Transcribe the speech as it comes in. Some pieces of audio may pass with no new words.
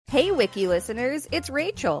Hey, Wiki listeners, it's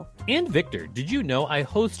Rachel. And Victor, did you know I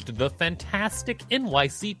host the fantastic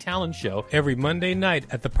NYC Talent Show every Monday night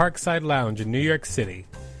at the Parkside Lounge in New York City?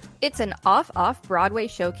 It's an off-Broadway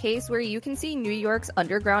showcase where you can see New York's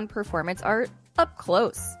underground performance art up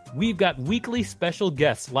close. We've got weekly special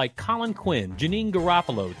guests like Colin Quinn, Janine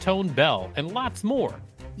Garofalo, Tone Bell, and lots more.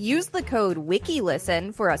 Use the code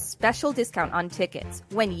WIKILISTEN for a special discount on tickets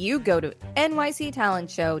when you go to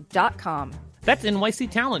nyctalentshow.com. That's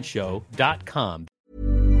nyctalentshow.com.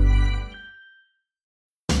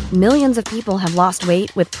 Millions of people have lost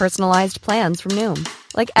weight with personalized plans from Noom.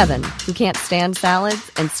 Like Evan, who can't stand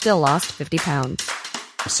salads and still lost 50 pounds.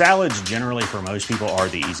 Salads generally for most people are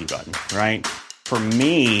the easy button, right? For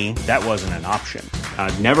me, that wasn't an option.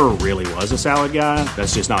 I never really was a salad guy.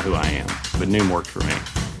 That's just not who I am. But Noom worked for me.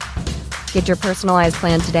 Get your personalized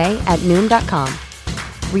plan today at Noom.com.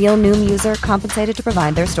 Real Noom user compensated to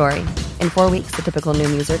provide their story. In 4 weeks, the typical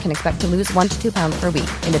Noom user can expect to lose 1 to 2 pounds per week.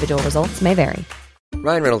 Individual results may vary.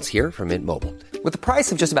 Ryan Reynolds here from Mint Mobile. With the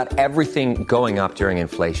price of just about everything going up during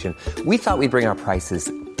inflation, we thought we'd bring our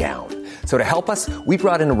prices down. So to help us, we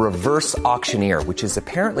brought in a reverse auctioneer, which is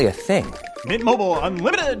apparently a thing. Mint Mobile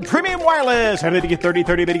Unlimited Premium Wireless. How to get 30,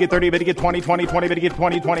 30, how to get 30, how to get 20, 20, 20, how to get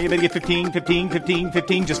 20, 20, how to get 15, 15, 15,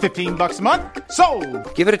 15, just $15 a month?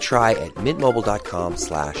 Sold! Give it a try at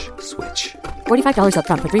mintmobile.com/switch. $45 up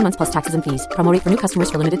front for 3 months plus taxes and fees. Promo rate for new customers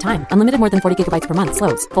for limited time. Unlimited more than 40 gigabytes per month.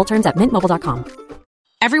 Slows full terms at mintmobile.com.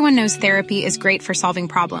 Everyone knows therapy is great for solving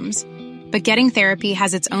problems. But getting therapy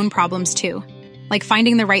has its own problems too. Like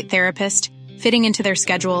finding the right therapist, fitting into their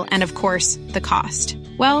schedule, and of course, the cost.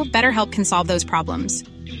 Well, BetterHelp can solve those problems.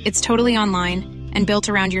 It's totally online and built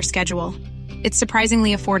around your schedule. It's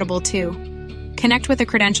surprisingly affordable too. Connect with a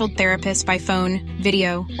credentialed therapist by phone,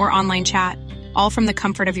 video, or online chat, all from the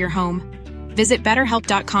comfort of your home. Visit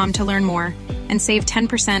BetterHelp.com to learn more and save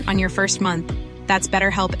 10% on your first month. That's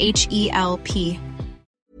BetterHelp, H-E-L-P.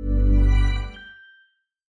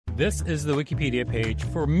 This is the Wikipedia page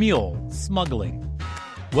for Mule, Smuggling.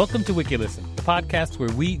 Welcome to WikiListen, the podcast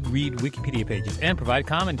where we read Wikipedia pages and provide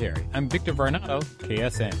commentary. I'm Victor Varnado,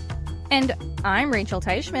 KSN. And I'm Rachel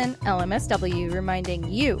Teichman, LMSW,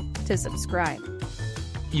 reminding you to subscribe.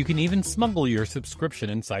 You can even smuggle your subscription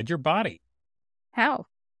inside your body. How?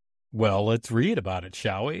 Well, let's read about it,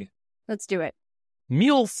 shall we? Let's do it.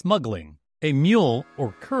 Mule smuggling. A mule,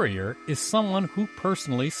 or courier, is someone who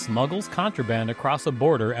personally smuggles contraband across a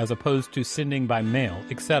border as opposed to sending by mail,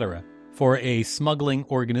 etc., for a smuggling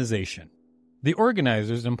organization. The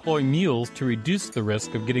organizers employ mules to reduce the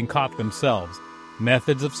risk of getting caught themselves.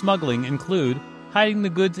 Methods of smuggling include hiding the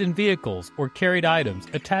goods in vehicles or carried items,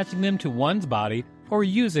 attaching them to one's body, or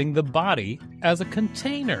using the body as a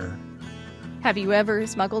container. Have you ever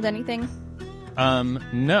smuggled anything?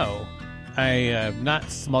 No. I have not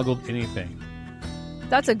smuggled anything.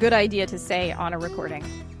 That's a good idea to say on a recording.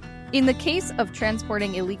 In the case of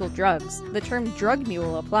transporting illegal drugs, the term drug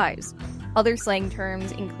mule applies. Other slang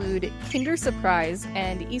terms include Kinder Surprise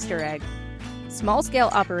and Easter egg.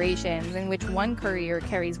 Small-scale operations in which one courier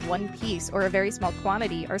carries one piece or a very small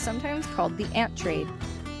quantity are sometimes called the ant trade.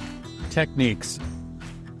 Techniques.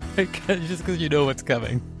 Just because you know what's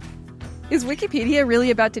coming. Is Wikipedia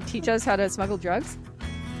really about to teach us how to smuggle drugs?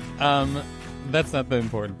 That's not the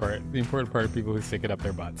important part. The important part are people who stick it up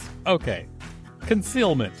their butts. Okay.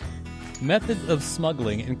 Concealment. Methods of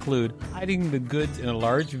smuggling include hiding the goods in a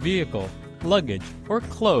large vehicle, luggage, or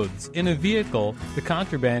clothes. In a vehicle, the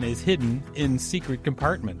contraband is hidden in secret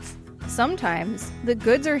compartments. Sometimes, the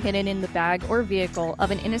goods are hidden in the bag or vehicle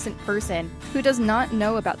of an innocent person who does not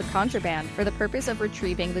know about the contraband for the purpose of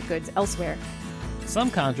retrieving the goods elsewhere.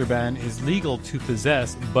 Some contraband is legal to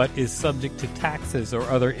possess, but is subject to taxes or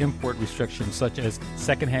other import restrictions such as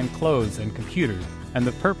secondhand clothes and computers, and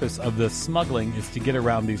the purpose of the smuggling is to get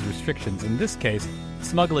around these restrictions. In this case,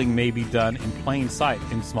 smuggling may be done in plain sight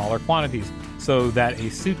in smaller quantities, so that a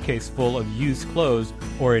suitcase full of used clothes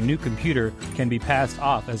or a new computer can be passed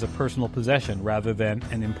off as a personal possession rather than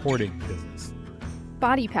an importing business.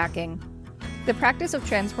 Body packing. The practice of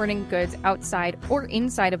transporting goods outside or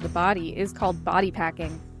inside of the body is called body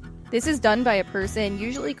packing. This is done by a person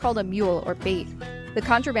usually called a mule or bait. The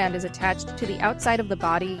contraband is attached to the outside of the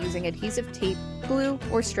body using adhesive tape, glue,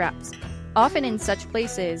 or straps, often in such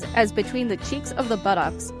places as between the cheeks of the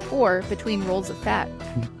buttocks or between rolls of fat.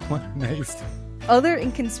 Nice. Other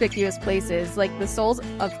inconspicuous places, like the soles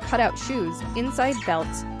of cutout shoes, inside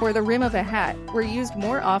belts, or the rim of a hat, were used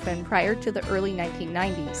more often prior to the early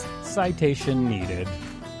 1990s. Citation needed.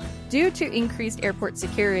 Due to increased airport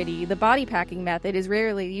security, the body packing method is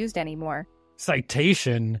rarely used anymore.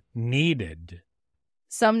 Citation needed.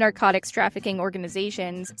 Some narcotics trafficking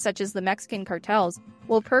organizations, such as the Mexican cartels,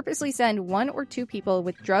 will purposely send 1 or 2 people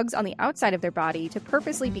with drugs on the outside of their body to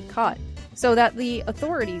purposely be caught, so that the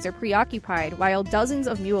authorities are preoccupied while dozens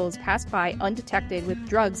of mules pass by undetected with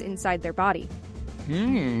drugs inside their body.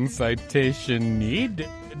 Citation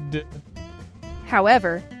needed.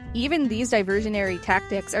 However, even these diversionary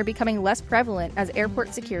tactics are becoming less prevalent as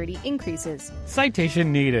airport security increases.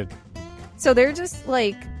 Citation needed. So they're just,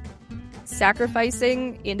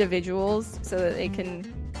 sacrificing individuals so that they can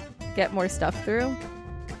get more stuff through?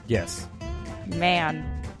 Yes. Man.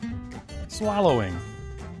 Swallowing.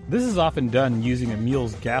 This is often done using a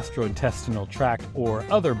mule's gastrointestinal tract or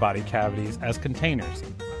other body cavities as containers.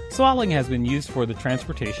 Swallowing has been used for the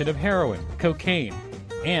transportation of heroin, cocaine,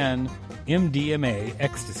 and MDMA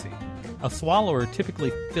ecstasy. A swallower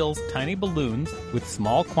typically fills tiny balloons with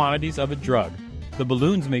small quantities of a drug. The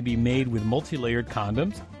balloons may be made with multi-layered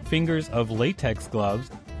condoms, fingers of latex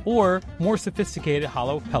gloves, or more sophisticated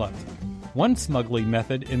hollow pellets. One smuggling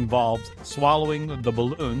method involves swallowing the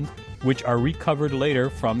balloons, which are recovered later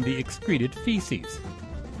from the excreted feces.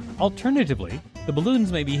 Alternatively, the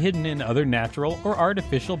balloons may be hidden in other natural or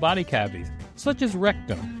artificial body cavities, such as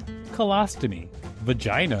rectum, colostomy,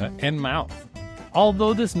 vagina, and mouth.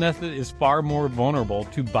 Although this method is far more vulnerable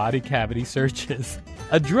to body cavity searches,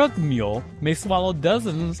 a drug mule may swallow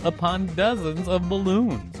dozens upon dozens of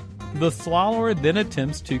balloons. The swallower then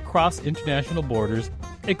attempts to cross international borders,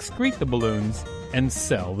 excrete the balloons, and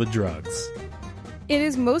sell the drugs. It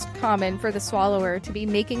is most common for the swallower to be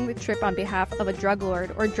making the trip on behalf of a drug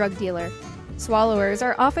lord or drug dealer. Swallowers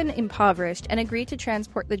are often impoverished and agree to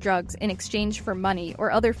transport the drugs in exchange for money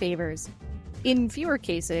or other favors. In fewer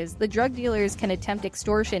cases, the drug dealers can attempt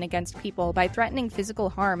extortion against people by threatening physical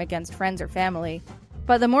harm against friends or family.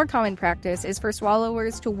 But the more common practice is for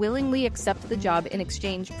swallowers to willingly accept the job in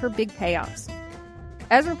exchange for big payoffs.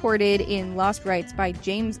 As reported in Lost Rights by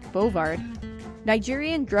James Bovard,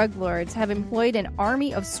 Nigerian drug lords have employed an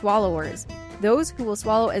army of swallowers, those who will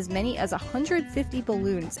swallow as many as 150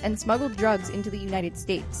 balloons and smuggle drugs into the United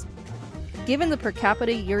States. Given the per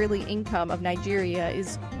capita yearly income of Nigeria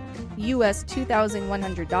is US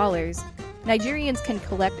 $2,100, Nigerians can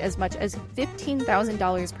collect as much as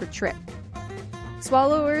 $15,000 per trip.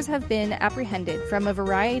 Swallowers have been apprehended from a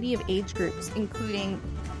variety of age groups, including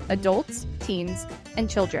adults, teens, and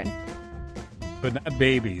children. But not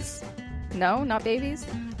babies. No, not babies?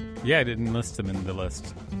 Yeah, I didn't list them in the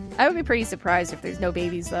list. I would be pretty surprised if there's no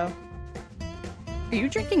babies, though. Are you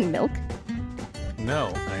drinking milk?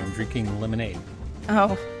 No, I am drinking lemonade.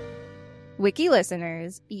 Oh. Wiki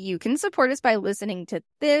listeners, you can support us by listening to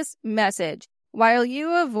this message while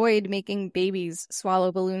you avoid making babies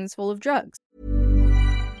swallow balloons full of drugs.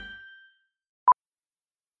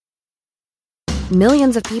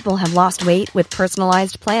 Millions of people have lost weight with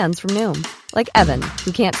personalized plans from Noom. Like Evan,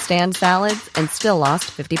 who can't stand salads and still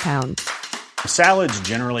lost 50 pounds. Salads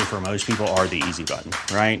generally for most people are the easy button,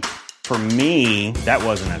 right? For me, that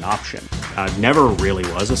wasn't an option. I never really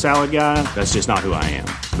was a salad guy. That's just not who I am.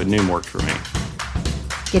 But Noom worked for me.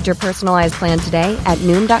 Get your personalized plan today at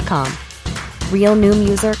Noom.com. Real Noom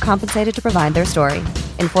user compensated to provide their story.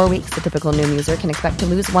 In 4 weeks, the typical Noom user can expect to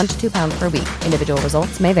lose 1 to 2 pounds per week. Individual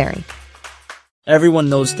results may vary. Everyone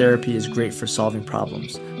knows therapy is great for solving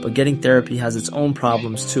problems, but getting therapy has its own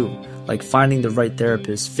problems too, like finding the right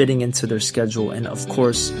therapist, fitting into their schedule, and of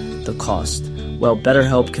course, the cost. Well,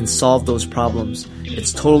 BetterHelp can solve those problems.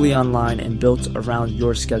 It's totally online and built around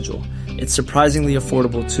your schedule. It's surprisingly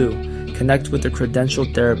affordable too. Connect with a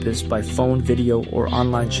credentialed therapist by phone, video, or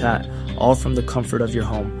online chat, all from the comfort of your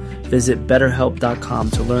home. Visit BetterHelp.com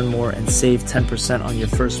to learn more and save 10% on your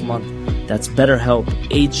first month. That's BetterHelp,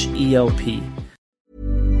 H-E-L-P.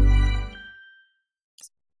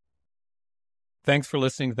 Thanks for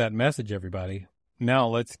listening to that message, everybody. Now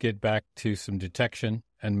let's get back to some detection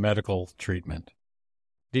and medical treatment.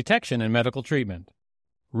 Detection and medical treatment.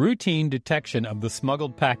 Routine detection of the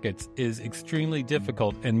smuggled packets is extremely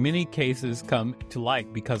difficult, and many cases come to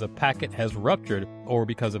light because a packet has ruptured or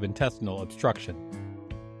because of intestinal obstruction.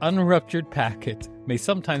 Unruptured packets may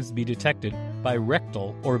sometimes be detected by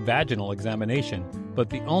rectal or vaginal examination, but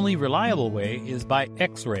the only reliable way is by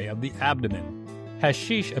X-ray of the abdomen.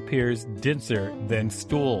 Hashish appears denser than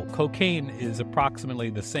stool. Cocaine is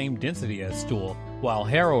approximately the same density as stool, while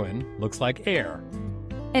heroin looks like air.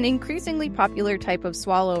 An increasingly popular type of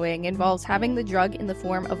swallowing involves having the drug in the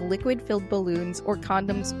form of liquid-filled balloons or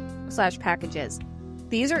condoms/packages.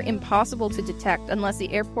 These are impossible to detect unless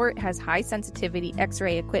the airport has high-sensitivity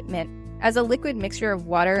X-ray equipment, as a liquid mixture of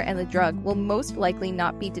water and the drug will most likely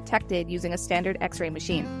not be detected using a standard X-ray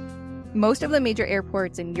machine. Most of the major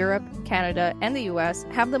airports in Europe, Canada, and the US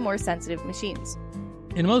have the more sensitive machines.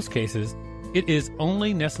 In most cases, it is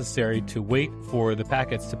only necessary to wait for the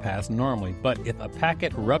packets to pass normally, but if a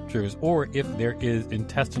packet ruptures or if there is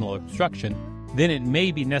intestinal obstruction, then it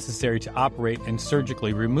may be necessary to operate and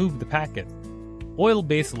surgically remove the packet.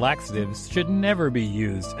 Oil-based laxatives should never be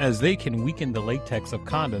used, as they can weaken the latex of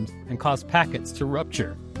condoms and cause packets to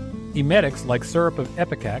rupture. Emetics like syrup of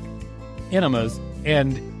ipecac, enemas,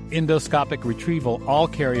 and endoscopic retrieval all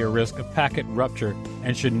carry a risk of packet rupture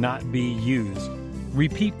and should not be used.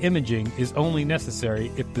 Repeat imaging is only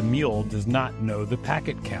necessary if the mule does not know the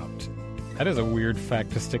packet count. That is a weird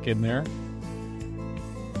fact to stick in there.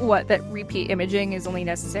 What, that repeat imaging is only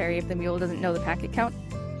necessary if the mule doesn't know the packet count?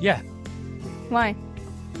 Yeah. Why?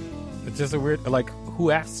 It's just a weird, like, who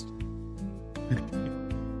asked?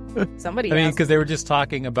 Somebody I mean, asked. because they were just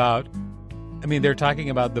talking about, they're talking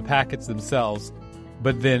about the packets themselves,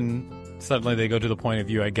 but then suddenly they go to the point of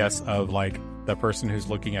view, I guess, of, like, the person who's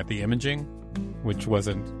looking at the imaging, which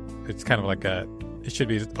wasn't, it's kind of like it should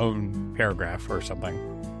be its own paragraph or something.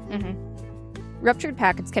 Mm-hmm. Ruptured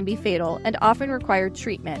packets can be fatal and often require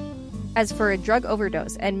treatment, as for a drug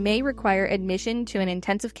overdose, and may require admission to an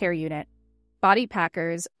intensive care unit. Body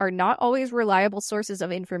packers are not always reliable sources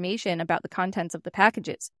of information about the contents of the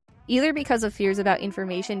packages, either because of fears about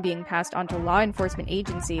information being passed on to law enforcement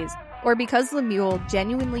agencies, or because the mule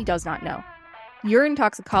genuinely does not know. Urine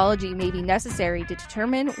toxicology may be necessary to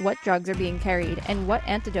determine what drugs are being carried and what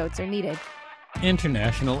antidotes are needed.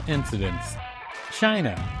 International incidents.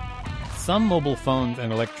 China. Some mobile phones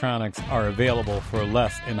and electronics are available for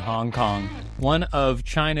less in Hong Kong, one of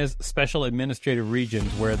China's special administrative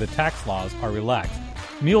regions where the tax laws are relaxed.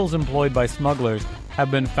 Mules employed by smugglers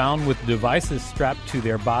have been found with devices strapped to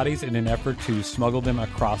their bodies in an effort to smuggle them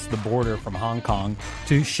across the border from Hong Kong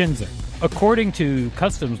to Shenzhen. According to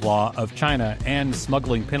customs law of China and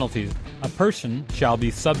smuggling penalties, a person shall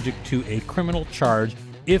be subject to a criminal charge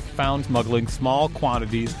if found smuggling small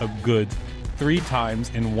quantities of goods 3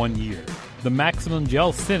 times in 1 year. The maximum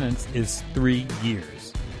jail sentence is 3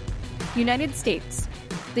 years. United States.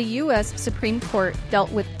 The U.S. Supreme Court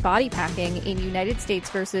dealt with body packing in United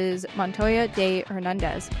States versus Montoya de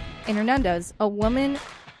Hernandez. In Hernandez, a woman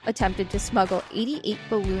attempted to smuggle 88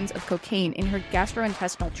 balloons of cocaine in her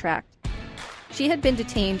gastrointestinal tract. She had been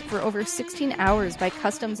detained for over 16 hours by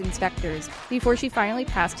customs inspectors before she finally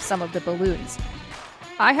passed some of the balloons.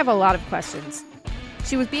 I have a lot of questions.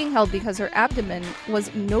 She was being held because her abdomen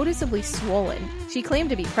was noticeably swollen. She claimed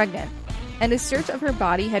to be pregnant, and a search of her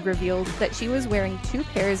body had revealed that she was wearing 2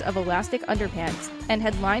 pairs of elastic underpants and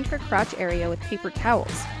had lined her crotch area with paper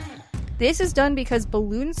towels. This is done because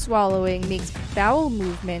balloon swallowing makes bowel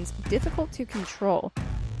movements difficult to control.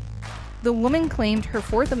 The woman claimed her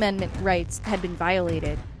Fourth Amendment rights had been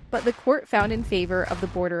violated, but the court found in favor of the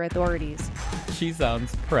border authorities. She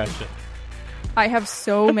sounds precious. I have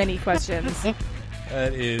so many questions.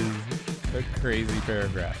 That is a crazy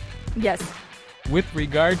paragraph. Yes. With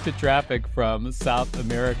regard to traffic from South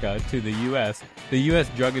America to the U.S., the U.S.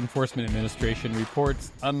 Drug Enforcement Administration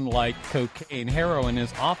reports, unlike cocaine, heroin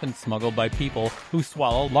is often smuggled by people who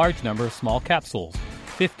swallow large number of small capsules,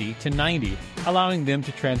 50 to 90, allowing them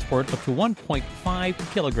to transport up to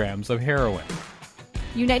 1.5 kilograms of heroin.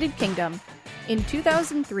 United Kingdom. In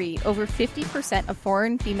 2003, over 50% of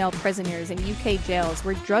foreign female prisoners in UK jails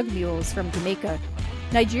were drug mules from Jamaica.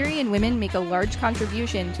 Nigerian women make a large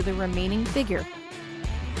contribution to the remaining figure.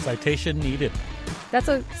 Citation needed. That's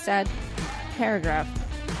a sad paragraph.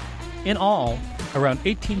 In all, around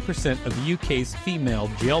 18% of the UK's female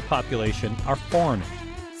jail population are foreigners,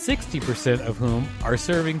 60% of whom are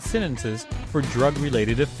serving sentences for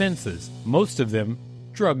drug-related offenses, most of them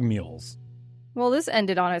drug mules. Well, this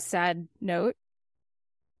ended on a sad note.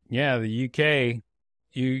 Yeah, the UK,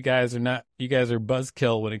 you guys are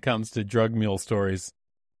buzzkill when it comes to drug mule stories.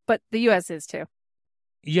 But the US is too.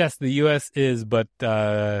 Yes, the US is, but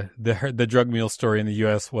the drug mule story in the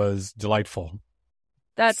US was delightful.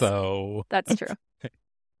 That's true.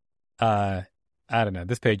 I don't know.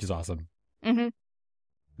 This page is awesome. Mm-hmm.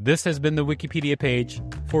 This has been the Wikipedia page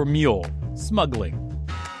for Mule, Smuggling.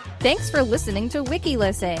 Thanks for listening to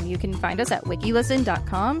WikiListen. You can find us at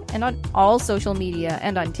wikilisten.com and on all social media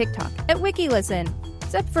and on TikTok at WikiListen,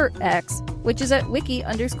 except for X, which is at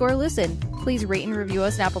wiki_listen. Please rate and review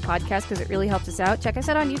us on Apple Podcasts because it really helps us out. Check us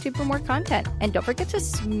out on YouTube for more content. And don't forget to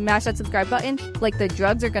smash that subscribe button like the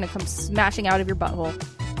drugs are going to come smashing out of your butthole.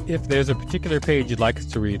 If there's a particular page you'd like us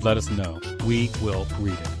to read, let us know. We will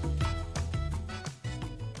read it.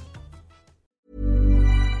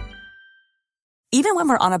 Even when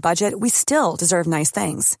we're on a budget, we still deserve nice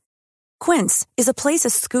things. Quince is a place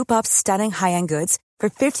to scoop up stunning high-end goods for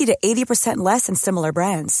 50 to 80% less than similar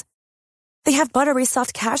brands. They have buttery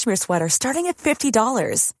soft cashmere sweaters starting at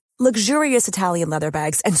 $50, luxurious Italian leather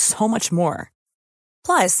bags, and so much more.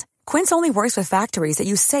 Plus, Quince only works with factories that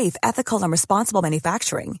use safe, ethical, and responsible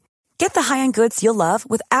manufacturing. Get the high-end goods you'll love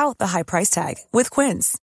without the high price tag with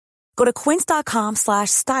Quince. Go to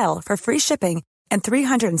quince.com/style for free shipping and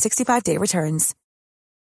 365-day returns.